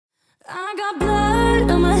got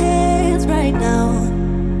blood on my hands right now,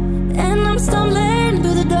 and I'm stumbling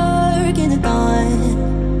through the dark in the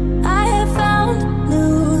dawn. I have found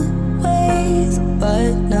new ways,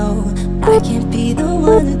 but no, I can't be the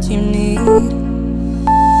one that you need.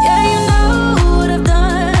 Yeah, you know what I've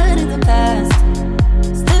done in the past.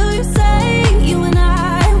 Still you say you and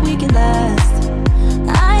I, we can last.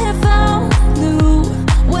 I have found new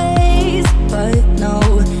ways, but no,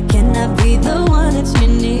 can I be the one that you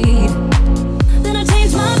need? Then I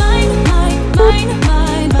changed my mind.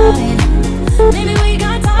 Maybe we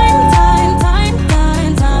got time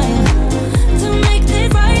to make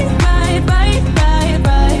this right.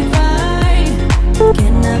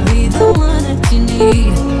 Can I be the one that you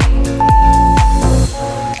need?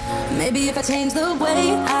 Maybe if I change the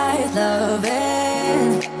way I love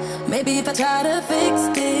it, maybe if I try to fix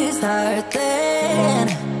this heart, then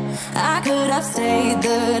I could have stayed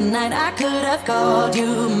the night, I could have called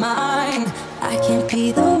you mine. I can't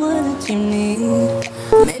be the one that you need.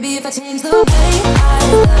 Maybe if I change the way I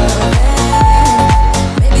love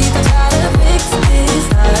it, maybe if I try to fix this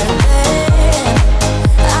heart, then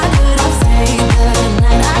I could have stayed the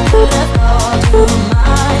night, I could have called you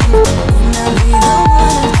mine. Can I be the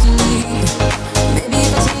one that you need? Maybe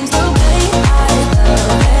if I change the way I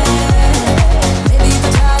love it, maybe if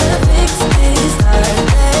I try to fix this heart,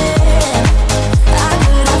 then I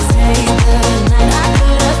could have stayed the night, I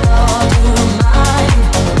could have called you mine.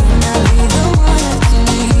 Can I be the one that you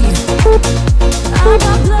need? I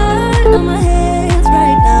got blood on my hands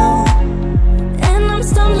right now, and I'm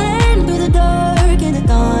stumbling through the dark in the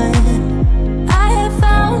dawn. I have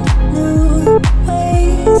found new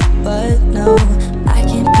ways, but no, I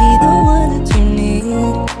can't be the one that you need.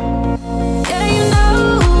 Yeah, you know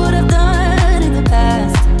what I've done in the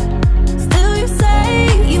past. Still you say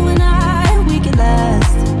you and I, we can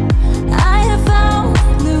last. I have found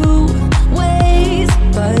new ways,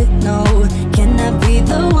 but no, can I be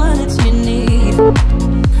the one that you need?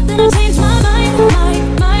 Then I changed my mind.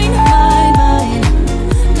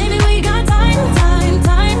 Maybe we got time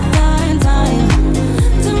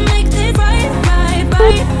to make this right.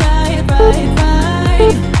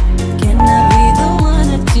 Can I be the one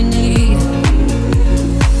that you need?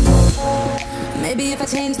 Maybe if I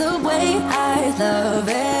change the way I love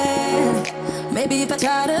it, maybe if I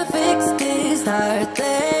try to fix this heart,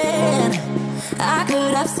 then I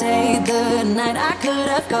could have stayed the night, I could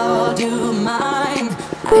have called you mine.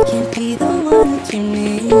 I can't be the one that you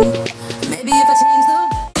need. Maybe if I change the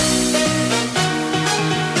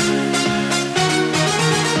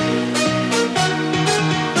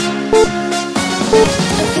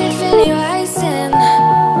epiphany rising,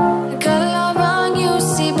 got it all wrong, you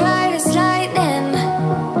see bright as lightning.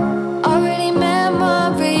 Already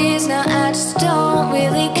memories, now I just don't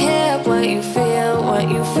really care what you feel, what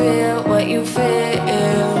you feel, what you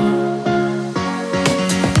feel.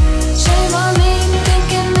 Shame on me,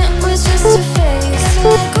 thinking it was just a phase. Got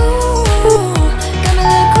me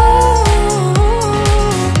like ooh,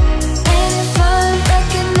 ain't it fun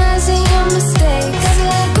recognizing your mistakes? Got me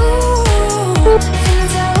like ooh, feeling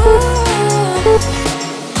so ooh.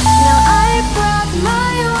 Now I brought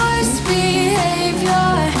my worst behavior,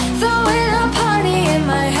 throwing a party in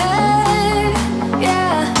my head.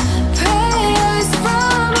 Yeah, prayers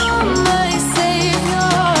from all my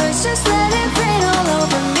saviors, just let it rain all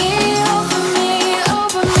over me, over me,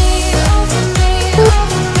 over me, over me,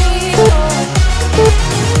 over me.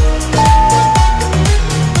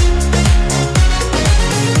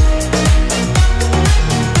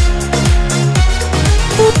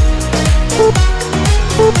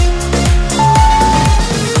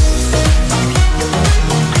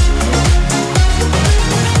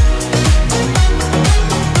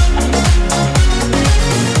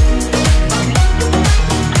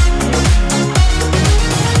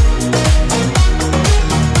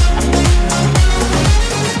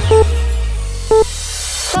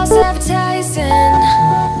 False advertising,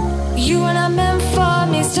 you were not meant for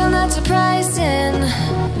me, still not surprising.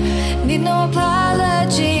 Need no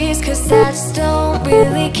apologies, cause I just don't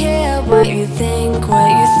really care what you think, what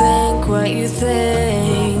you think, what you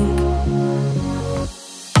think.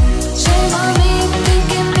 Shame on me,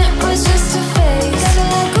 thinking it was just a phase. Got me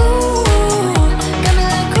like ooh, got me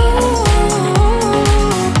like ooh,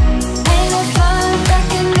 ain't it fun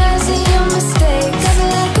recognizing your mistakes? Got me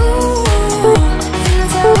like ooh,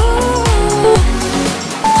 feeling so ooh.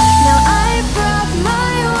 Now I brought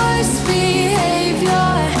my worst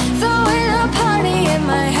behavior, throwing a party in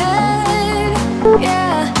my head.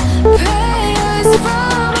 Yeah, prayers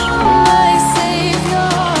from all my saviors.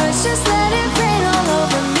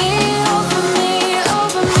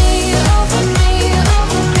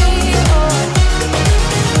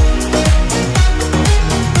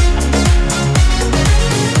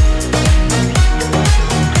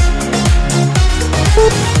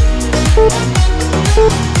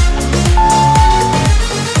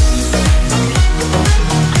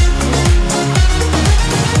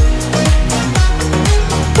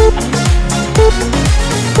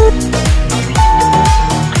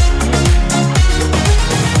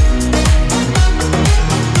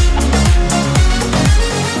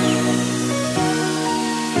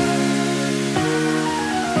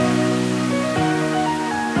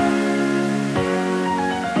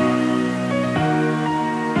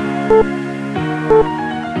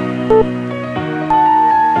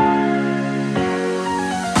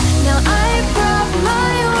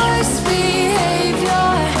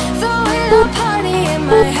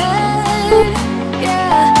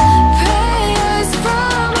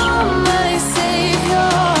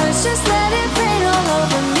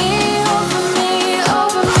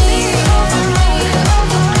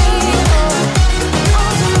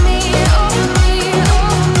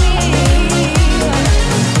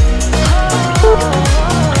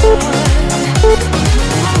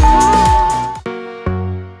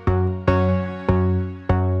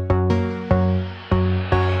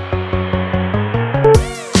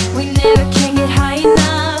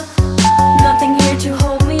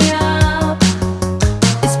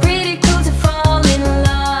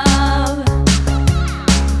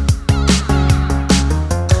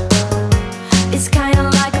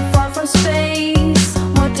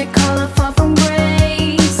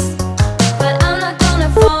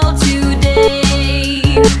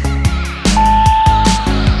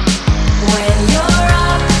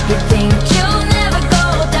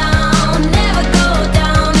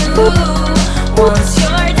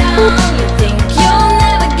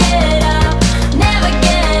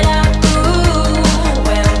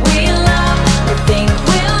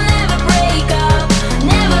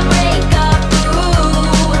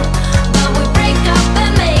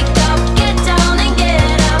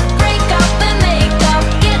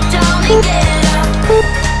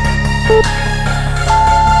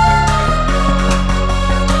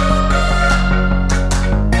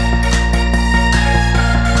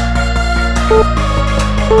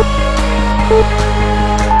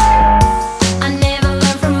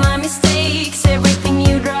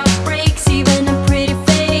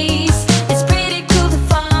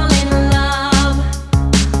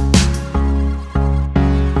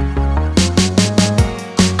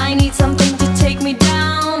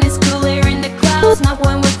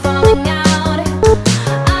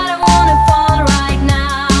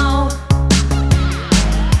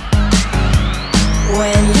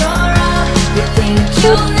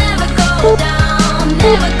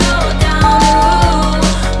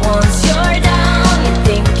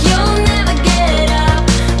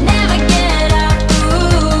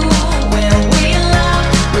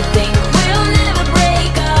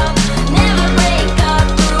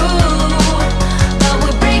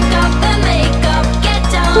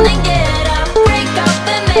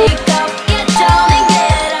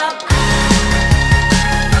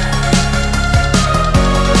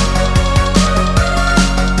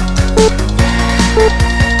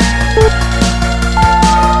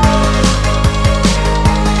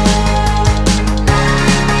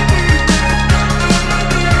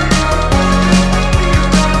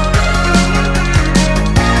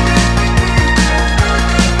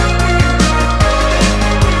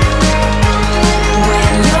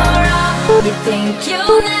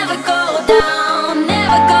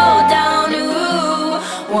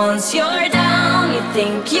 Once you're down, you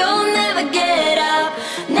think you'll never get up,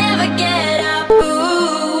 never get up,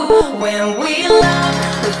 ooh. When we love,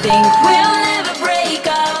 we think we'll never break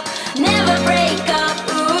up, never break up,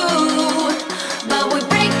 ooh. But we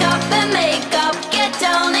break up and make up, get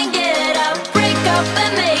down and get up, break up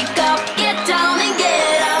and make up, get down and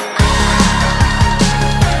get up.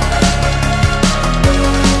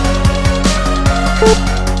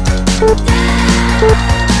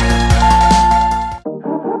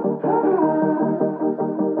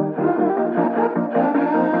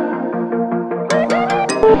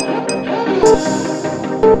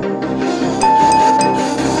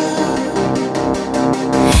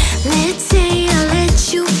 Let's say I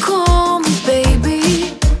let you call me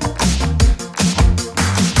baby.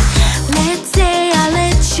 Let's say I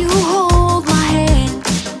let you hold my hand.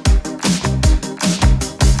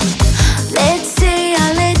 Let's say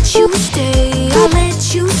I let you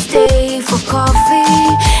stay for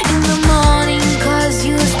coffee in the morning, 'cause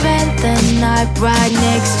you spent the night right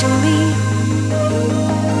next to me.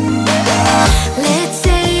 Let's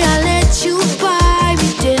say I let you buy me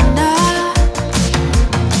dinner.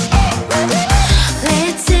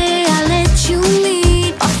 Let's say I let you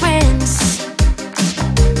meet my friends.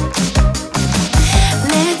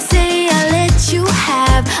 Let's say I let you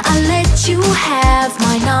have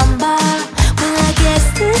my number. Well, I guess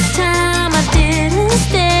this time I didn't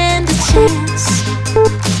stand a chance.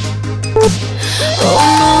 Oh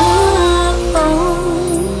no,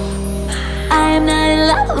 I'm not in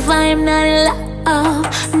love, I'm not in love,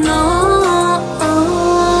 no.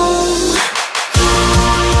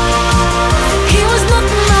 He was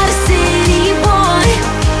nothing but a city boy,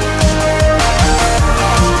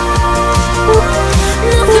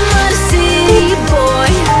 nothing but a city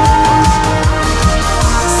boy.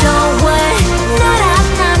 So what?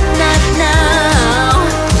 Not now.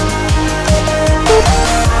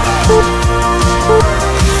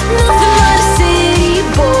 Nothing but a city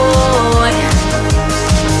boy.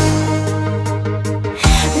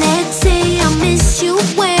 Let's say I miss you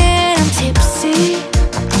when I'm tipsy.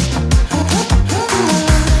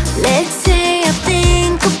 Let's say I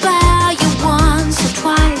think about you once or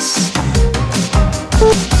twice.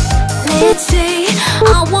 Let's say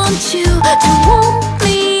I want you to want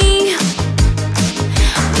me.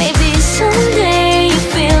 Maybe someday you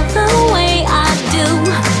feel the way I do.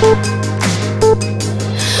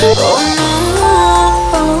 Oh no,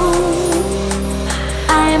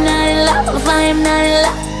 I am not in love, I am not in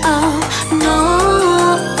love, no.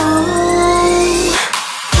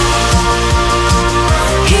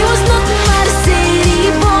 He was nothing but a city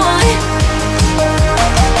boy,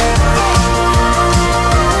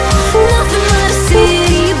 nothing but a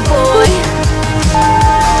city boy.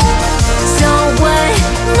 So what?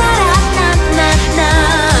 Not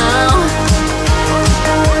now.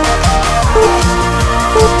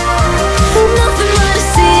 Nothing but a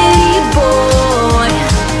city boy.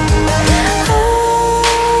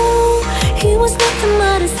 Oh, he was nothing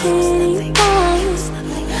but a city boy.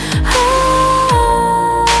 Oh,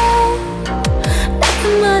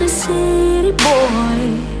 nothing but a city boy.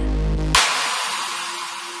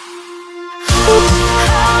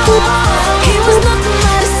 He was nothing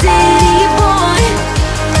but a city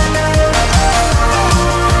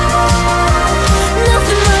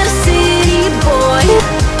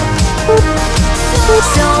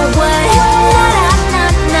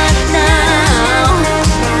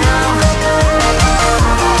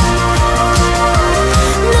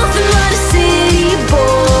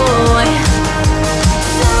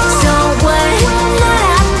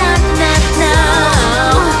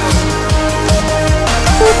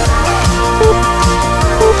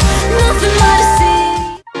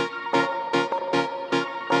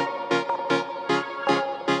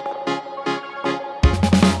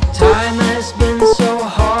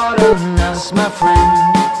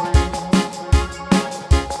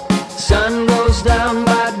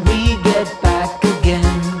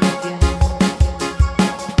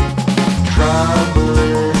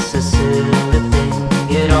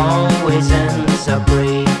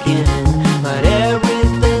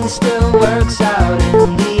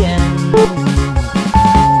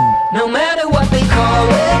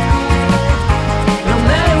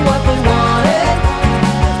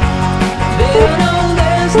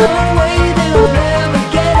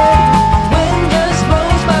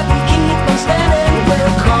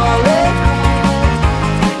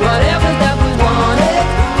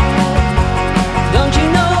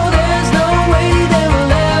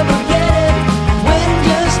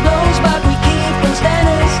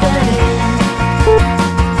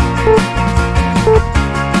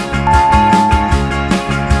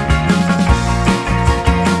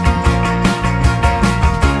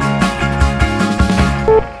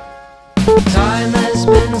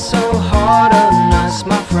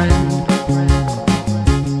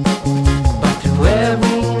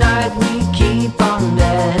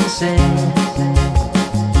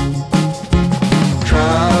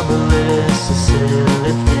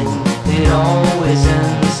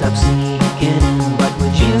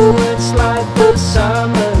the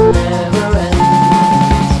summer never ends.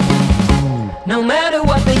 No matter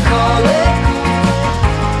what they call it,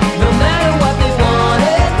 no matter what they want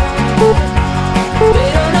it, they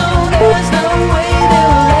don't know there's no way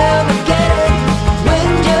they'll ever get it.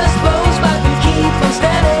 Wind just blows by and keep on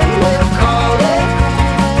standing. We'll call it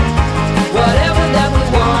whatever that we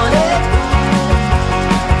want it.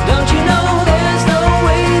 Don't you know there's no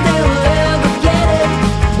way they'll ever get it.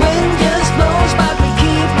 Wind just blows by we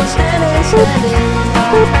keep on standing, standing.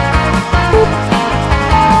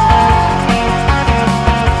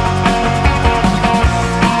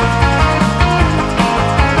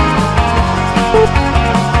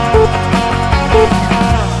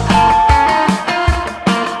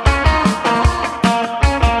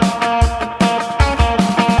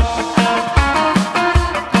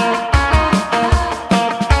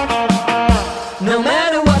 No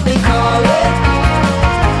matter what they call it,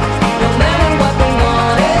 no matter what they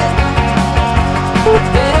want it,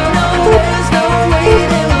 they don't know there's no way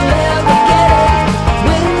they will ever get it.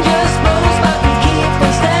 Wind just blows by we keep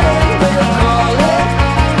on standing. We'll call it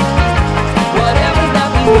whatever that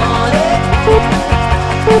we want it.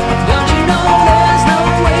 Don't you know there's no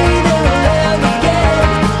way they will ever get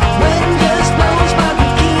it. Wind just blows by we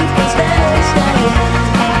keep on standing, standing.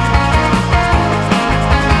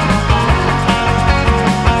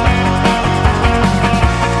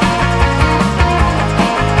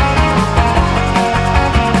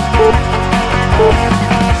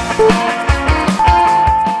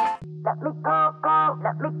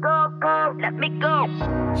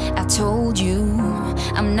 I told you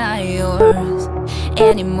I'm not yours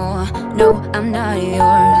anymore. No, I'm not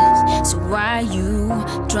yours. So why are you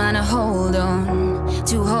trying to hold on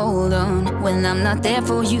when I'm not there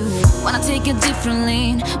for you? Wanna take a different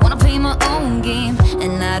lane, wanna play my own game,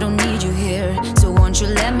 and I don't need you here, so won't you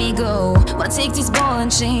let me go? Wanna take this ball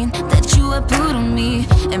and chain that you have put on me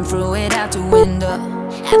and throw it out the window.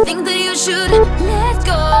 I think that you should let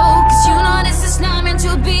go, cause you know this is not meant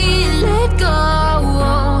to be. Let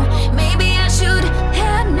go. Maybe I should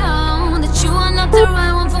have known that you are not the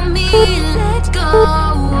right one for me. Let go.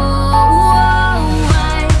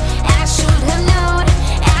 I should have known,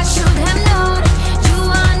 I should have known you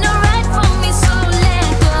are not right for me. So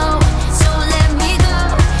let go, so let me go,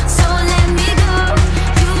 so let me go.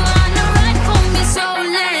 You are not right for me, so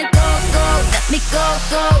let go, go. Let me go,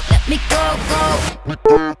 go, let me go, go. Let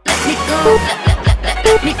me go,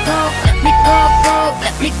 let me go, let me go, go.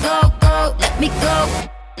 Let me go, go, let me go.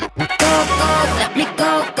 Go, go, let me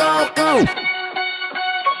go, go, go.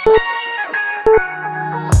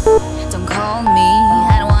 Don't call me,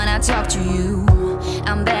 I don't wanna talk to you.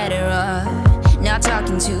 I'm better off not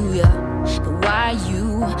talking to you. But why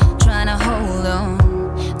you trying to hold on,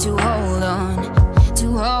 to hold on,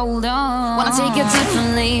 to hold on? Wanna take a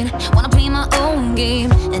different lane, wanna play my own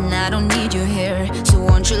game, and I don't need you here, so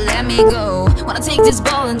won't you let me go? Wanna take this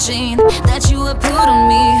ball and chain that you have put on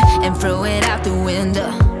me and throw it out the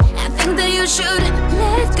window. I think that you should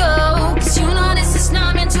let go, cause you know this is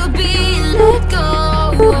not meant to be. Let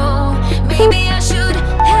go. Maybe I should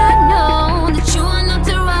have known that you are not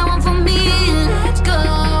the right one for me. Let go.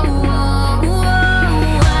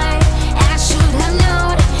 I should have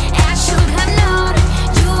known, I should have known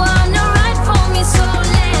you are not right for me. So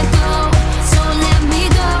let go, so let me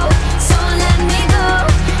go, so let me go.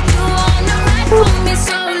 You are not right for me,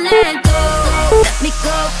 so let go. Let me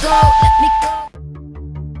go, go, let me go.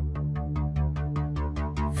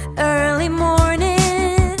 Early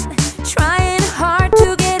morning, trying hard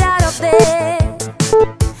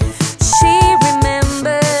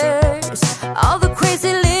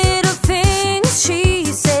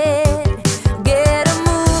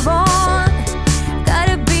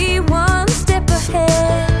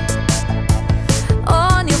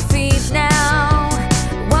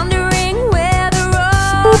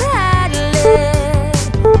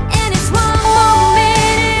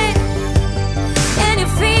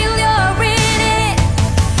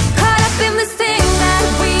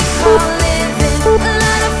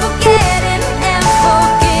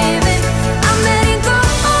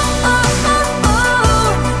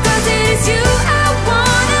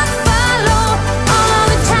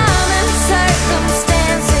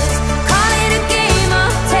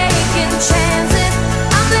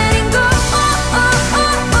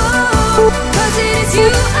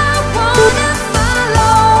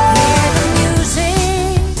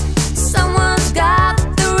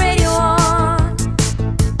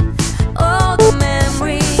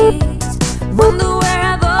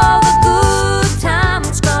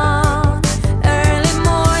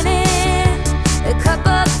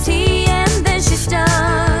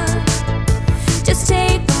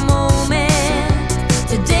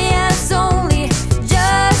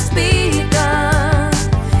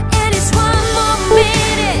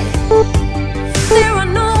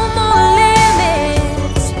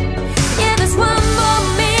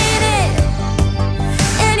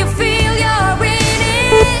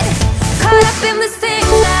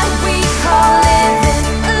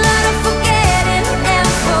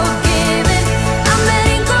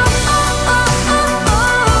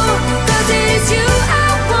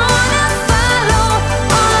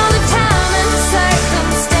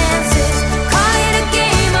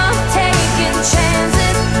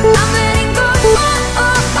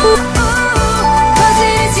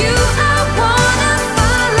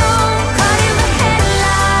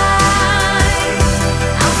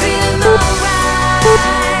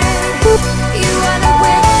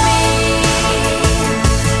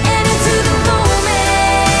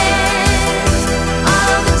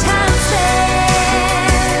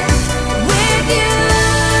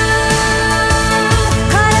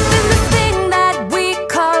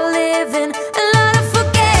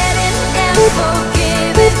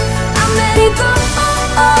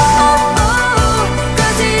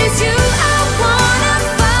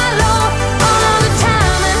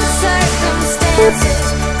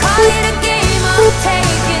advances. Call it a game of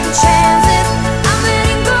taking chances. I'm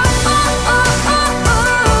letting go,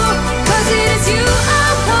 cause it is you I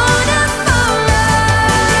wanna follow.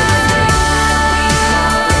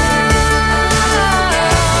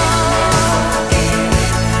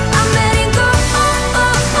 I'm letting go,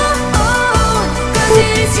 cause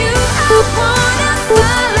it is you I wanna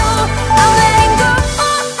follow. I'm letting go,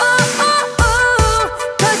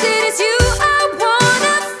 cause it is you I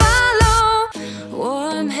wanna follow.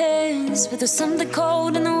 Warm hands, but there's something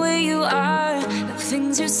cold in the way you are. The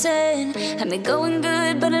things you said had me going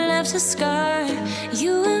good, but it left a scar.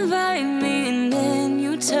 You invite me and then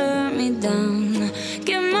you turn me down.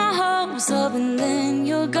 Get my hopes up and then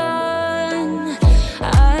you're gone.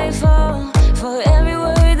 I fall for every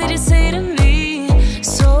word that you say to me.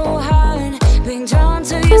 So hard, being drawn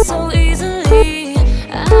to you so easily.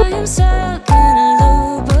 I am stuck in a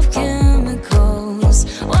loop of chemicals.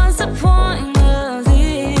 What's the point of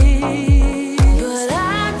this? But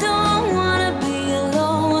I don't wanna be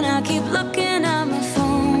alone. I keep looking at my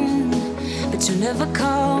phone, but you never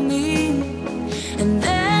call me. And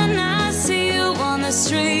then I see you on the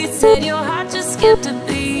street. Said your heart just skipped a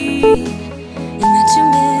beat, and that you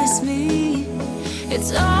miss me.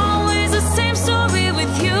 It's always the same story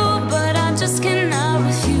with you, but I just cannot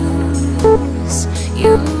refuse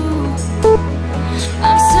you.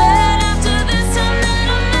 I'm sad after this time that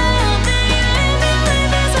I'm out, that you leave me with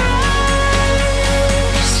this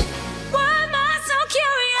rush. Why am I so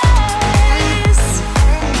curious?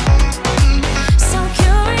 So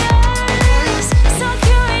curious, so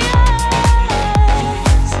curious.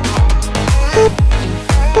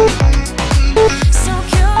 So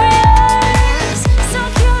curious, so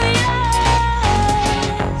curious.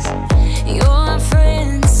 Your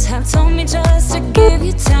friends have told me just to give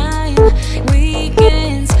you time.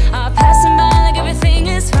 Weekends are passing by like everything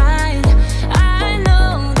is fine. I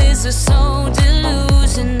know this is so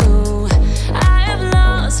delusional. I have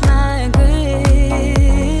lost my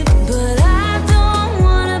grip, but I don't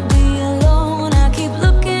wanna be alone. I keep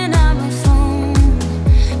looking at my phone,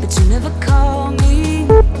 but you never call me.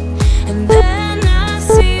 And then I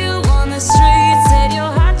see you on the street. Said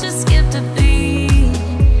your heart just skipped a beat,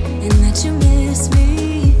 and that you miss me.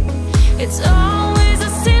 It's always the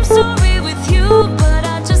same story with you, but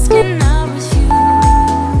I just cannot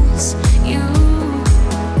refuse you.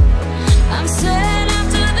 I'm sad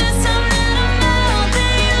after this time that I'm out,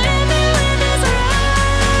 that you leave me with this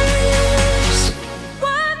rush.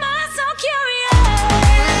 Why am I so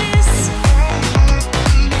curious?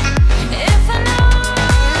 If I know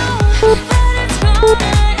that it's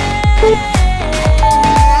gonna end.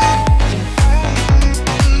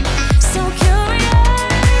 So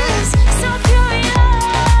curious, so curious.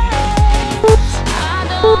 I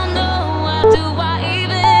don't know, why do I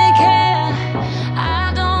even care?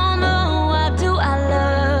 I don't know, why do I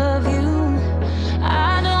love you?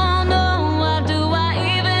 I don't know, why do I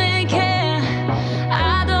even care?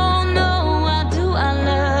 I don't know, why do I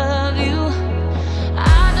love you? I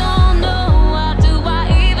don't know, why do I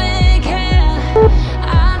even care?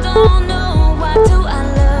 I don't know, why do I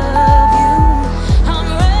love you? I'm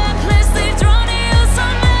recklessly drawn to you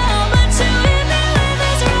somehow, but you leave me with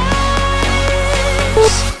this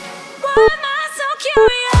rush. Why am I so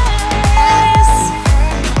curious?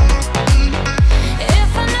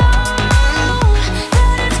 If I know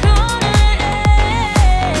that it's gonna end.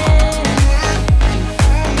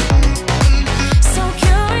 So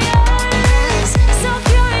curious, so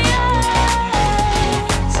curious.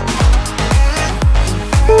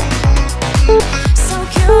 So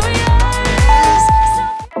curious,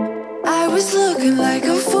 I was looking like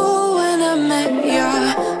a fool when I met ya,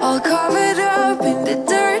 all covered up in the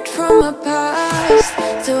dirt from my past.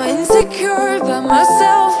 So insecure by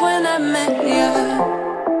myself when I met ya.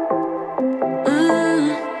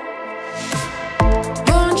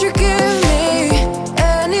 Won't you give me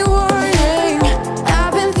any warning?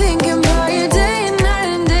 I've been thinking about you day and night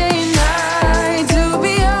and day and night. To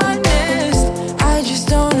be honest, I just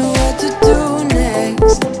don't know what to do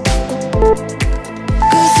next.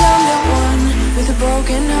 Cause I'm the one with a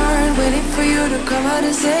broken heart, waiting for you to come out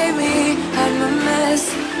and save me. I'm a mess,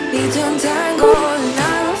 need to untangle, and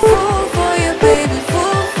I'm a fool for you, baby.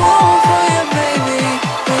 Fool for you, baby.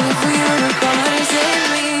 Waiting for you to come out and save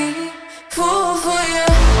me. Fool for you.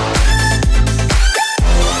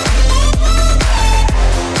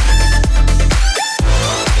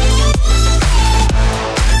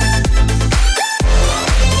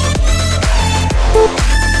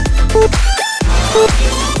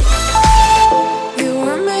 You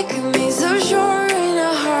were making me so sure in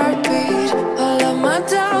a heartbeat. All of my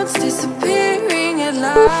doubts disappearing at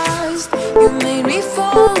last. You made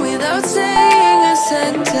on without saying a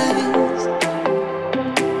sentence.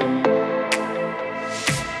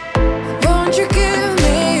 Won't you give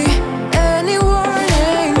me any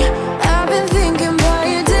warning? I've been thinking about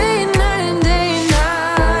you day and night and day and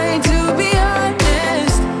night. To be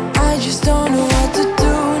honest, I just don't know what to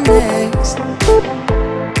do next.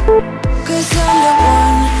 'Cause I'm the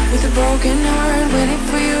one with a broken heart, waiting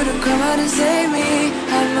for you to come out and save me.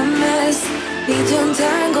 I'm a mess, need to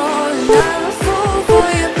untangle, and I'm a fool for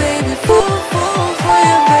you, baby. Fool for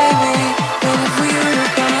you, baby. Waiting for you to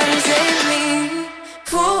come out and save me.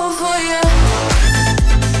 Fool for you.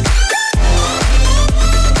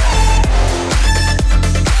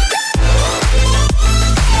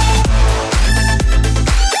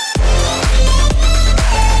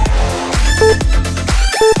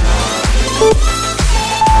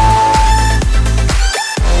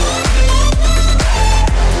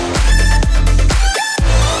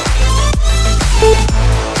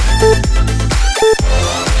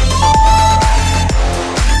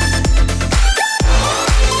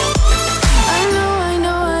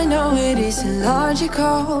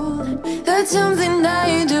 That's something that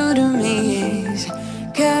you do to me is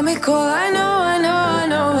chemical. I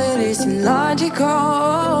know it isn't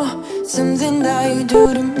logical. Something that you do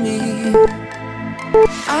to me.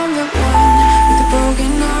 I'm the one with a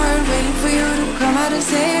broken heart, waiting for you to come out and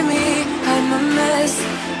save me. I'm a mess,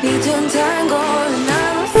 need to untangle, and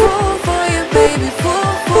I'm a fool for you, baby.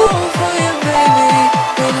 Fool for you, baby.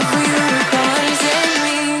 Waiting for you to come out and save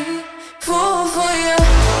me. Fool for you.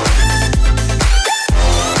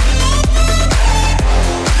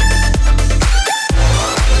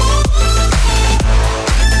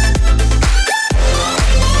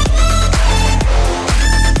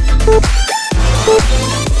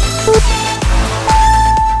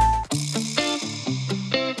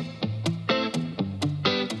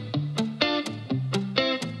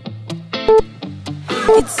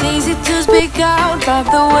 It's easy to speak out about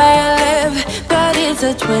the way I live, but it's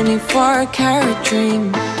a 24-karat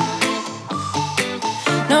dream.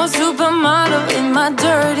 No supermodel in my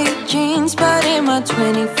dirty jeans, but in my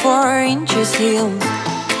 24 inches heels.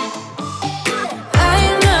 I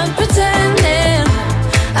am not pretending,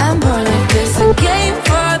 I'm born like this, a game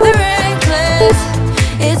for the reckless.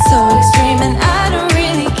 It's so extreme and I don't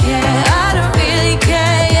really care, I don't really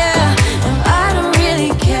care, yeah. No, I don't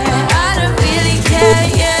really care, I don't really care,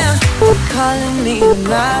 yeah. Calling me a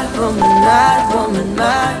mad woman, mad woman,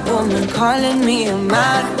 mad woman. Calling me a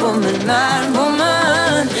mad woman, mad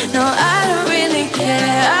woman. No, I don't really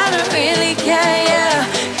care, I don't really care, yeah.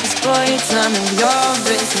 'Cause boy, it's none of your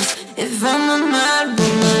business if I'm a mad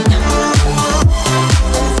woman.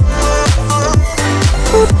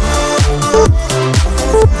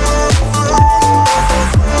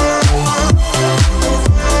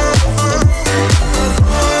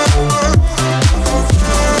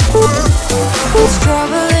 There's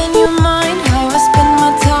trouble in your mind, how I spend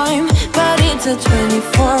my time, but it's a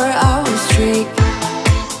 24-hour streak.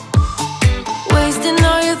 Wasting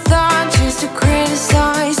all your thoughts just to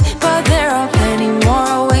criticize, but there are plenty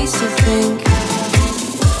more ways to think.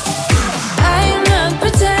 I am not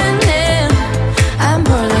pretending, I'm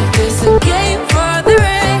born like this, a game for the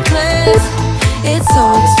reckless. It's so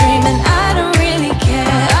extreme and I don't really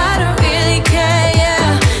care, I don't really care, yeah.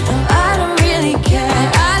 No, I don't really care,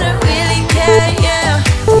 I don't really care, yeah.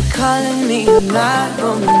 Calling me a mad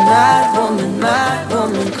woman, mad woman, mad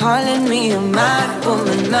woman. Calling me a mad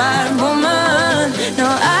woman, mad woman. No,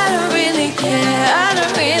 I don't really care, I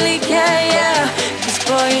don't really care, yeah. 'Cause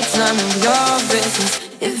boy, it's none of your business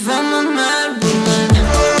if I'm a mad woman.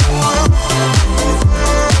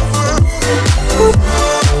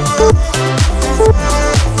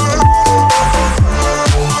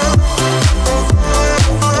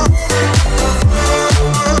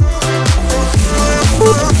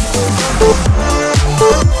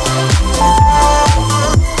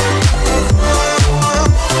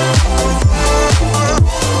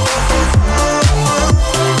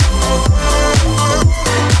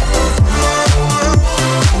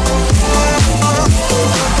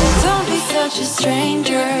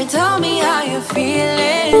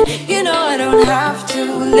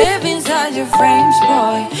 Live inside your frames,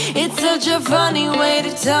 boy. It's such a funny way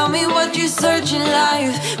to tell me what you search in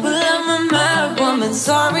life. Well, I'm a mad woman,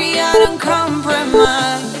 sorry I don't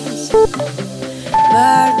compromise.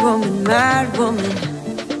 Mad woman, mad woman.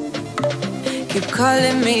 Keep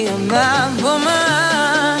calling me a mad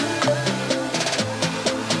woman.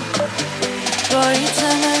 Boy, it's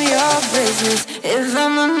none of your business if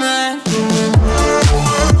I'm a mad woman.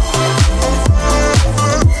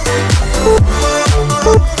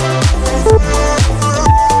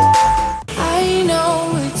 I know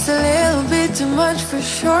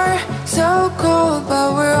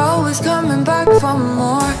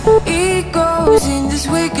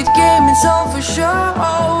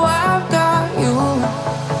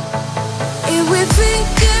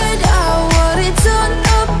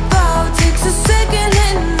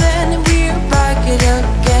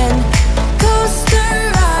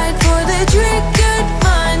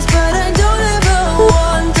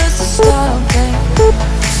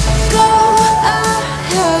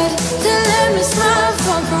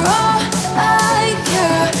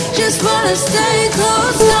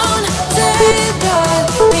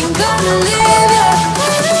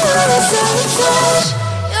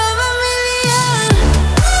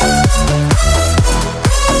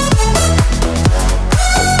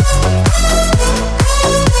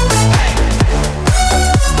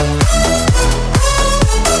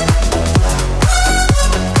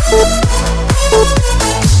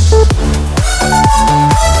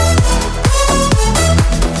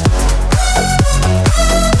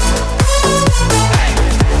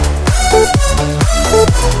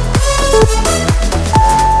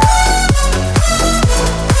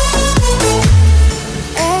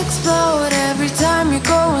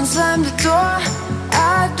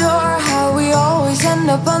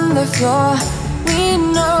the floor. We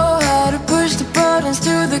know how to push the buttons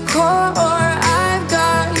to the core. I've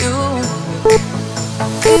got you.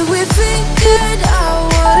 If we figured out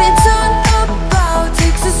what it's all about,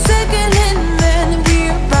 takes a second and then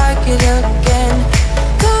we're back it again.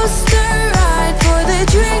 Coaster ride for the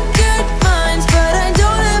triggered minds, but I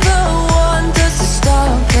don't ever want us to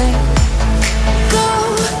stop it. Go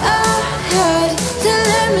ahead to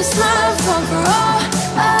let me smile from for all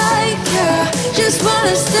I care. Just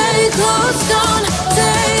wanna stay close, don't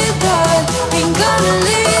take that. Ain't gonna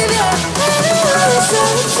leave ya. Anyone is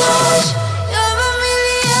out of touch. You're a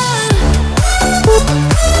million.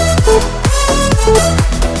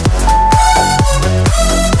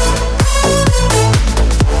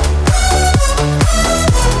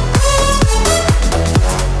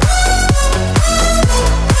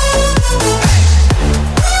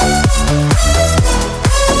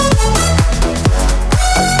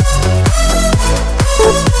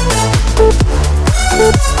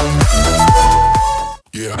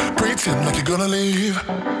 Yeah, pretend like you're gonna leave.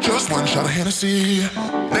 Just one shot of Hennessy.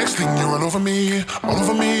 Next thing you're all over me, all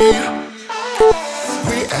over me.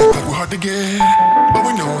 We act like we're hard to get, but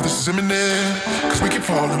we know this is imminent. Cause we keep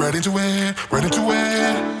falling right into it, right into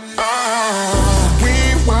it. We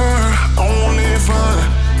were only fun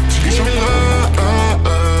till you show me love.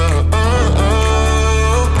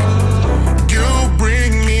 You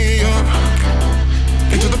bring me up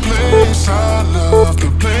into the place I love, the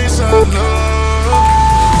place I love.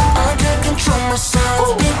 I can't control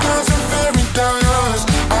myself because I'm very dust.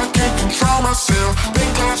 I can't control myself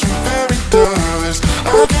because I'm very dust.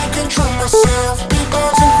 I can't control myself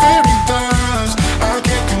because I'm very dust. I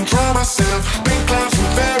can't control myself because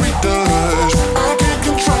I'm very dust. I can't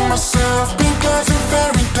control myself because I'm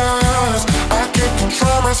very dust. I can't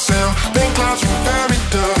control myself because I'm very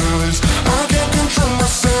dust. I can't control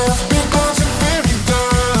myself because I'm very dust. I can't control myself because I'm very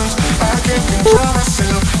dust. I can't control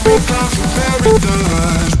myself because I'm very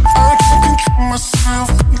dust. I can't control myself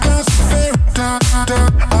because I'm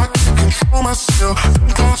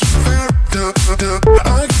very dust.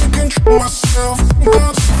 I can't control myself because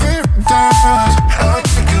I'm very dust. I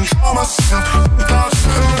can't control myself because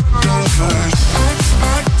I'm very dust.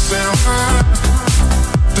 I still hurt,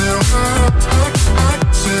 still hurt. I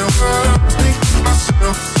still hurt, think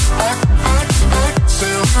myself. I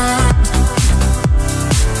still hurt.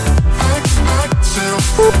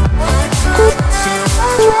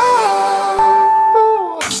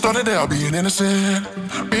 Started out being innocent,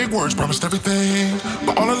 big words promised everything,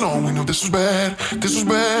 but all along we knew this was bad, this was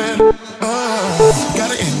bad.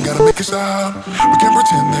 Gotta end, gotta make it stop. We can't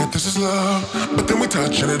pretend that this is love, but then we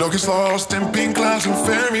touch and it all gets lost in pink clouds and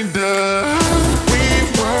fairy dust. We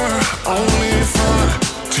were only fun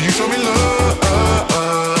till you showed me love.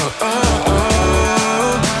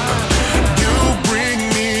 You bring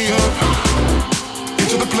me up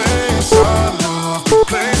into the place I love, the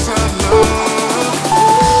place I love.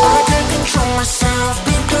 I can't control myself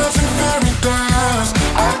because I'm very dust.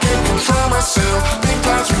 I can't control myself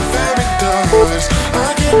because I'm very dust.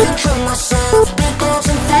 I can't control myself because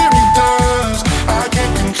I'm very dust. I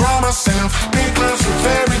can't control myself because I'm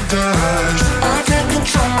very dust. I can't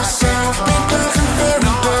control myself because I'm very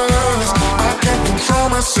dust. I can't control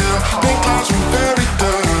myself because I'm very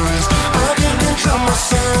dust. I can't control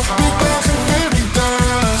myself because I'm very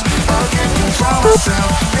dust. I can't control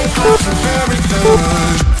myself because I'm very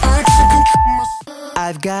dust. I can't control myself.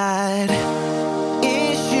 I've got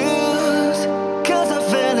issues cause I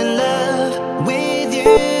fell in love with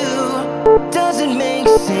you. Doesn't make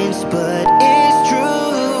sense but it's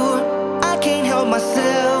true. I can't help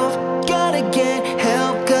myself, gotta get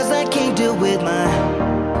help cause I can't deal with my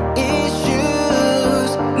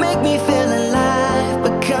issues. Make me feel alive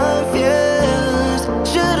but confused.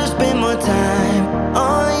 Should've spent more time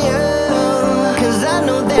on you, cause I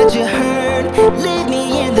know that you hurt. Leave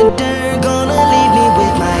me in the dirt, gonna leave me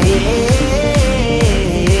with my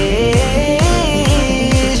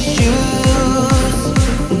issues.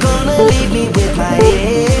 Gonna leave me with my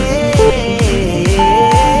issues.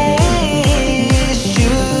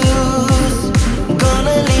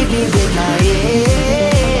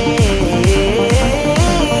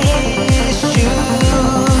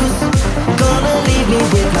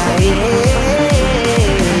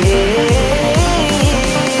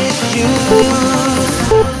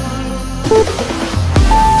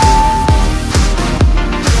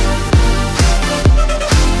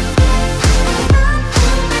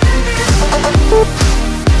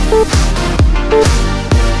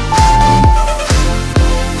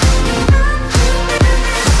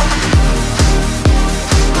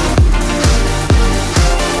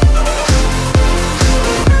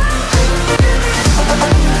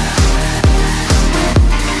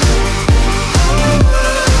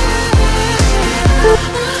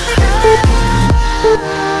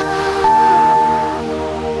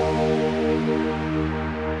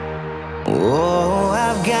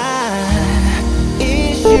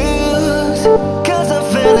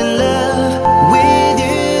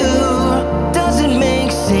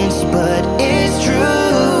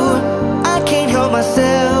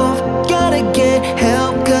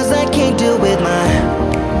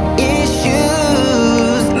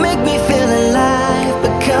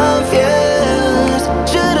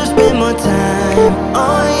 more time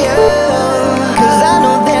on you. Cause I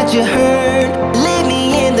know that you hurt. Leave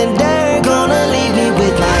me in the dirt. Gonna leave me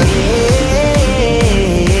with my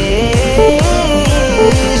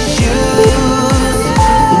issues.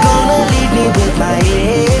 Gonna leave me with my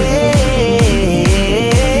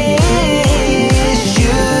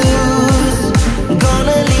issues.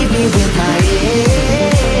 Gonna leave me with my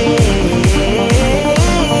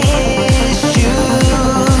issues.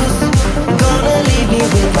 Gonna leave me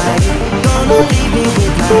with my, gonna leave me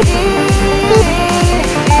with my issues.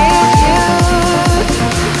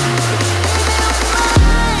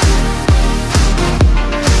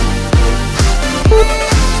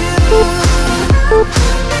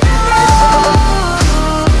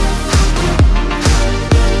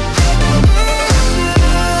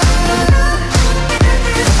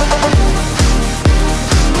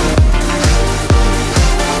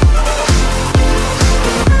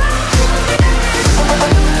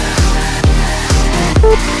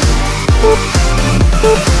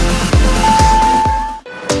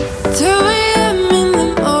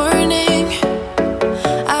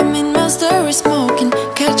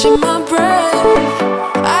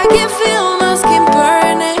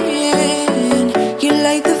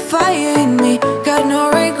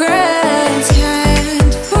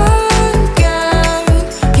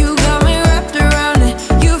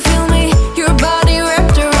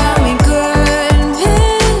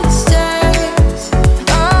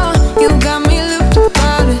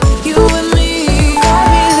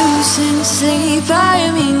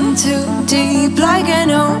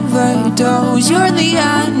 You're the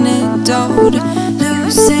antidote.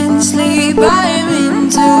 Losing sleep, I'm in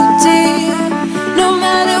too deep. No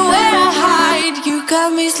matter where I hide, you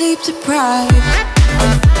got me sleep deprived.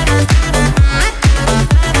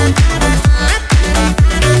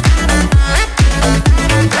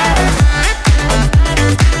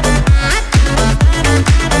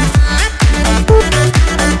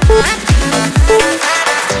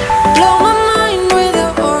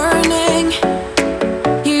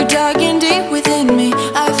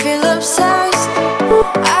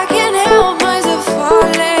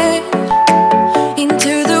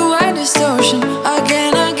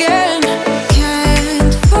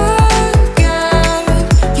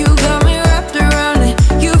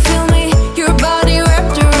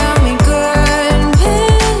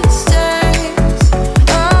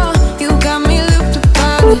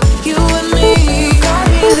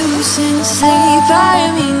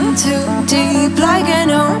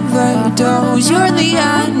 You're the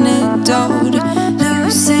antidote.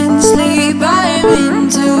 Losing sleep, I'm in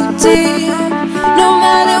too deep. No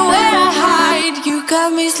matter where I hide, you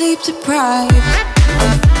got me sleep deprived.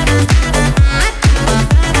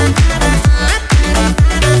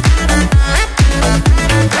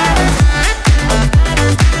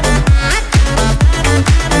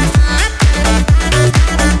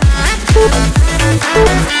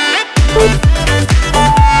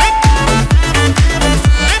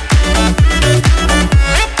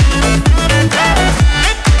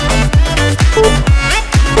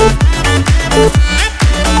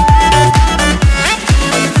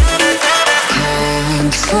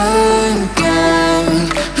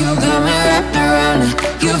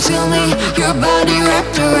 Your body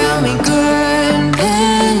wrapped around me, good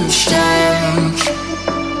and strange.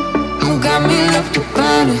 You got me looked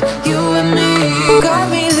upon it, you and me. Got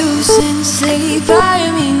me losing sleep,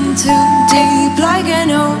 I'm in too deep, like an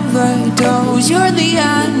overdose. You're the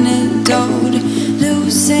antidote.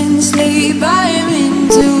 Losing sleep, I'm in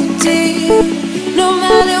too deep. No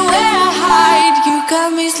matter where I hide, you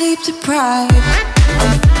got me sleep deprived.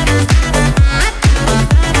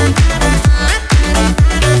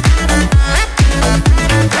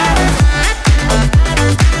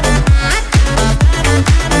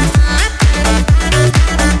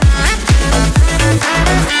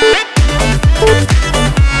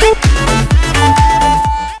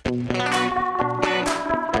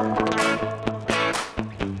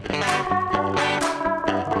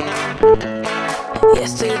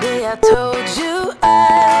 Yesterday I told you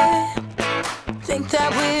I think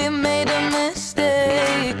that we made a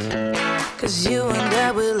mistake, 'cause you and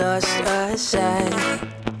I, we lost our sight.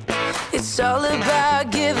 It's all about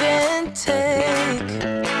give and take.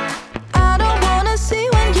 I don't wanna see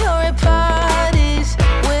when you're at parties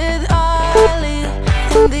with Ollie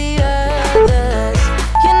and the others.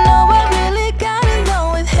 You know I really got along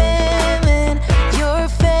with him and your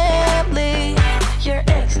family. Your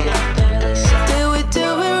ex got barely said, did we do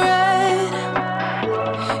it right?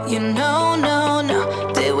 You know, no.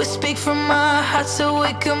 Did we speak from our hearts so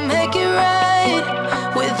we could make it right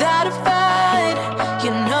without a fight?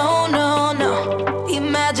 You know, no.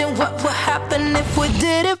 Imagine what happen if we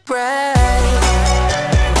did it right?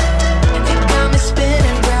 You got me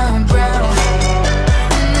spinning round, round.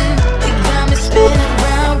 You got me spinning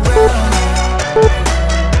round, round.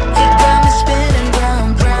 You got me spinning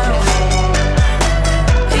round, round.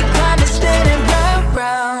 You got me spinning round,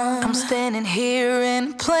 round. I'm standing here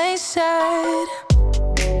in plain sight.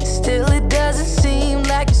 Still it doesn't seem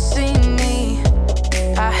like you see me.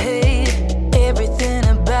 I hate everything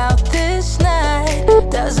about this night.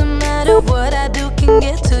 Doesn't matter what I do can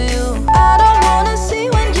get to you. I don't wanna see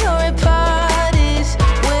when you're at parties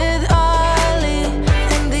with Ollie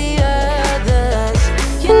and the others.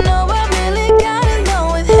 You know I really got along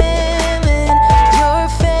with him and your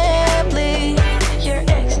family. Your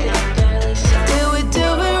ex did barely say. Did we do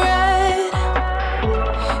it right?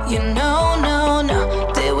 You know, no, no.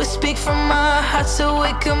 Did we speak from our hearts so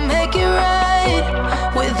we can make it right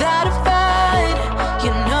without a fight?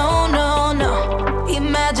 You know, no, no.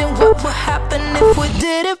 Imagine what would happen if we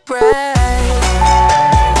did it right.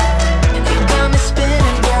 You got me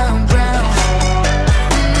spinning round, round.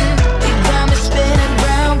 You got me spinning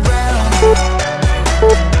round, round.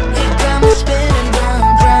 You got me spinning round,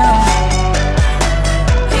 round.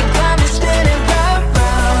 You got me spinning round,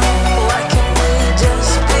 round. Why can't we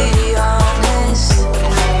just be honest?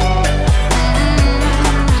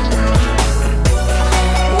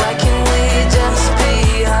 Why can't we just be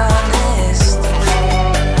honest?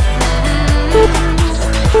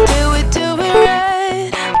 Did we do it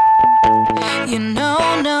right? You know,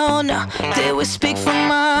 no, no. Did we speak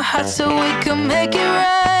from our hearts so we can make it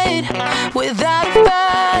right without a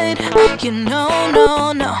fight? You know,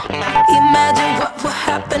 no, no. Imagine what would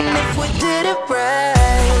happen if we did it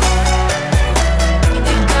right.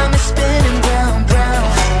 You got me spinning round, round.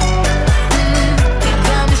 You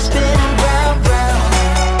got me spinning round, round.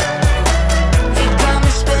 You got me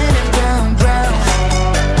spinning round, round.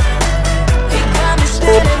 You got me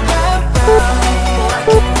spinning round, round. Why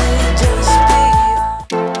can't we just be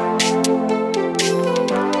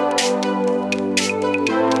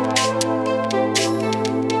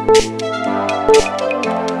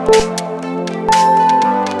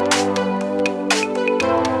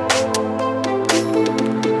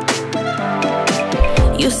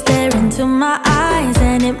You stare into my eyes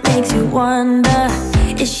and it makes you wonder,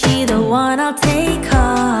 is she the one I'll take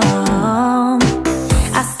home?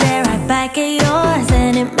 I stare right back at yours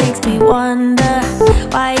and it makes me wonder,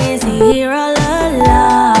 why is he here all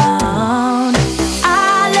alone?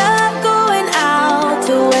 I love going out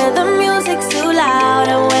to where the music's too loud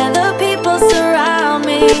and where the people surround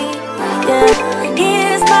me. Yeah,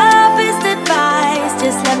 here's my best advice,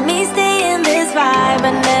 just let me stay in this vibe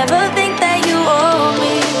and never think that you owe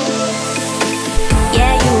me.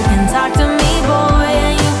 Yeah, you can talk to me, boy,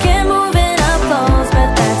 and you can move it up close, but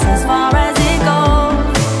that's as far as it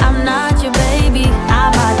goes. I'm not your baby, I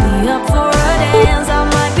might be up for a dance, I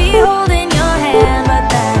might be holding your hand, but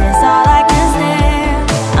that is all I can stand.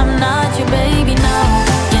 I'm not your baby, no,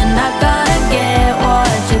 you're not gonna get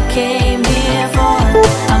what you came here for.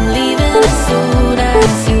 I'm leaving as soon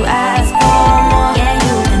as you ask for more. Yeah,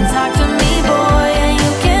 you can talk to me, boy, and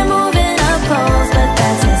you can move it up close, but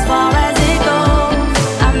that's as far as it goes.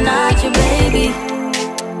 I'm not your baby.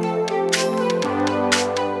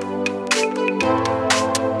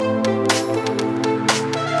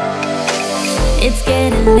 It's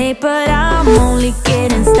getting late, but I'm only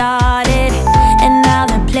getting started, and now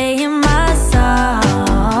they're playing my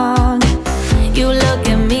song. You look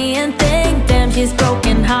at me and think, damn, she's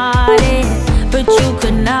broken hearted, but you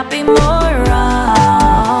could not be more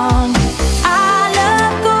wrong. I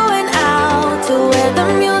love going out to where the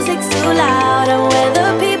music's too loud and where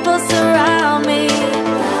the people surround me.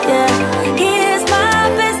 Yeah, here's my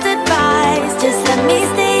best advice, just let me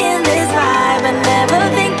stay in this vibe and never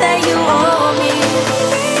think that you owe me.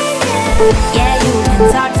 Yeah, you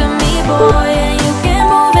can talk to me, boy, and you can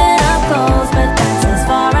move it up close, but that's as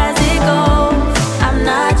far as it goes. I'm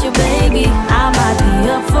not your baby, I might be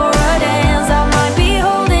up for a dance, I might be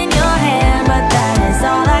holding your hand, but that is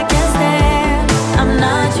all I can stand. I'm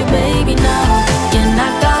not your baby, no, you're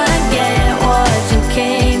not gonna get what you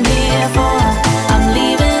came here for. I'm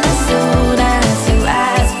leaving as soon as you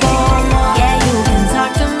ask for more. Yeah, you can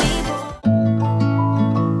talk to me, boy.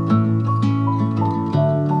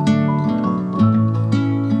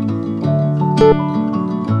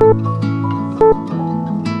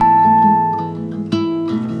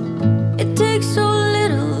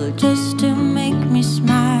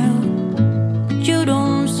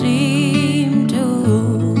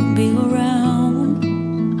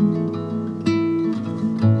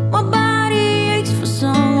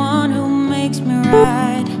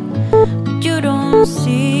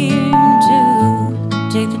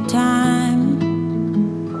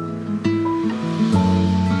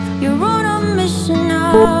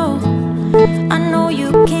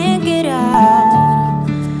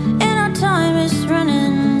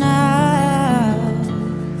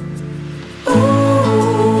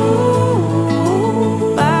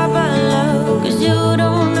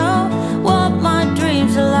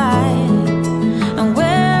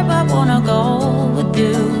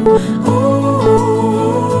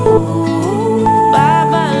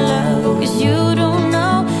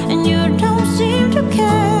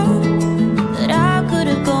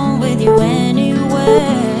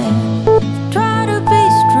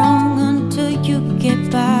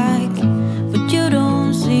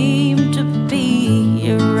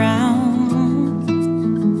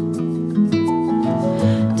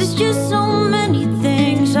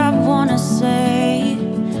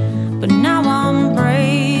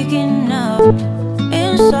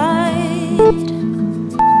 inside.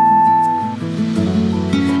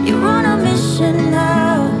 You're on a mission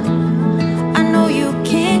now. I know you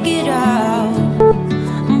can't get out,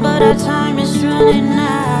 but our time is running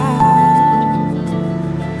out.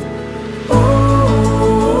 Ooh,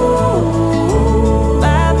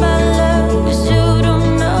 bye-bye love, 'cause you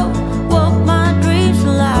don't know what my dreams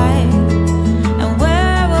are like and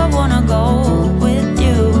where I wanna go with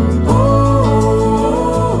you. Ooh,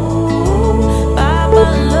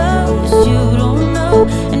 bye-bye love, 'cause you don't know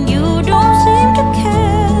and you don't seem to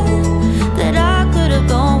care that I could have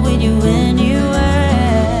gone with you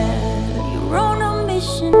anywhere. You're on a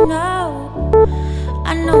mission now.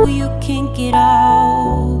 I know you can't get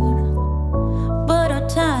out, but our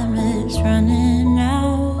time is running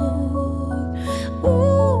out.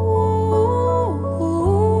 Ooh,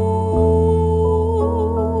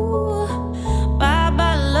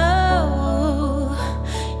 bye-bye love,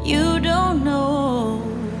 you don't know.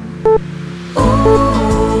 Ooh,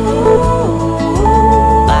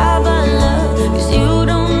 bye-bye love, 'cause you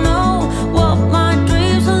don't know what my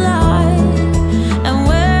dreams are like and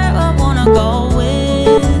where I wanna go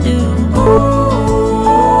with you.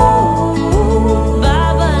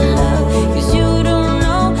 Bye-bye love, 'cause you don't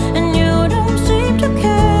know and you don't seem to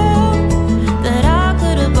care that I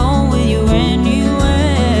could have gone with you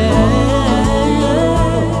anywhere.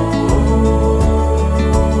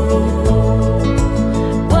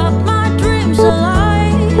 What my dreams are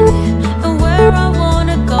like and where I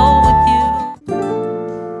wanna go with you.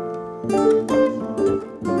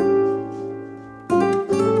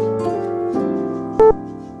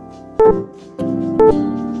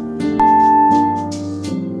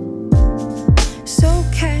 So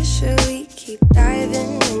casually keep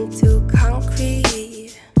diving into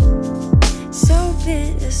concrete. So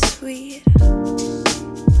bittersweet.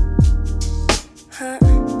 Huh?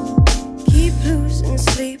 Keep losing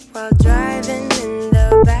sleep while driving in the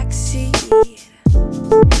backseat.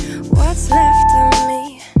 What's left of me?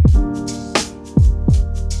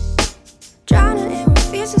 Drowning in what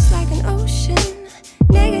feels just like an ocean.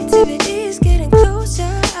 Negativity is getting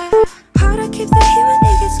closer. Hard to keep the heat when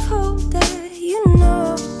it gets colder. You know,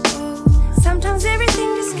 sometimes everything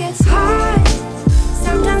just gets hard.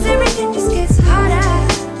 Sometimes everything just gets harder.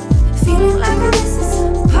 Feeling like I'm missing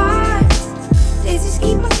some parts. Days just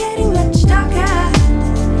keep on getting much darker.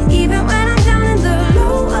 Even when I'm down in the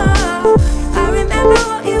lower, I remember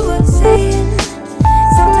what you were saying.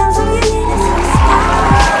 Sometimes all you need is a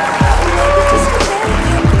spark. Maybe just a little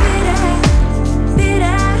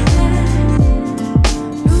bitter.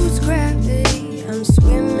 Lose gravity, I'm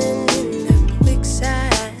swimming in the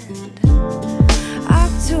quicksand.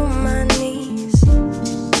 Up to my knees.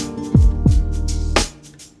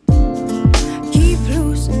 Keep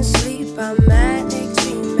losing sleep, I'm manic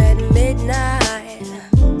dream at midnight.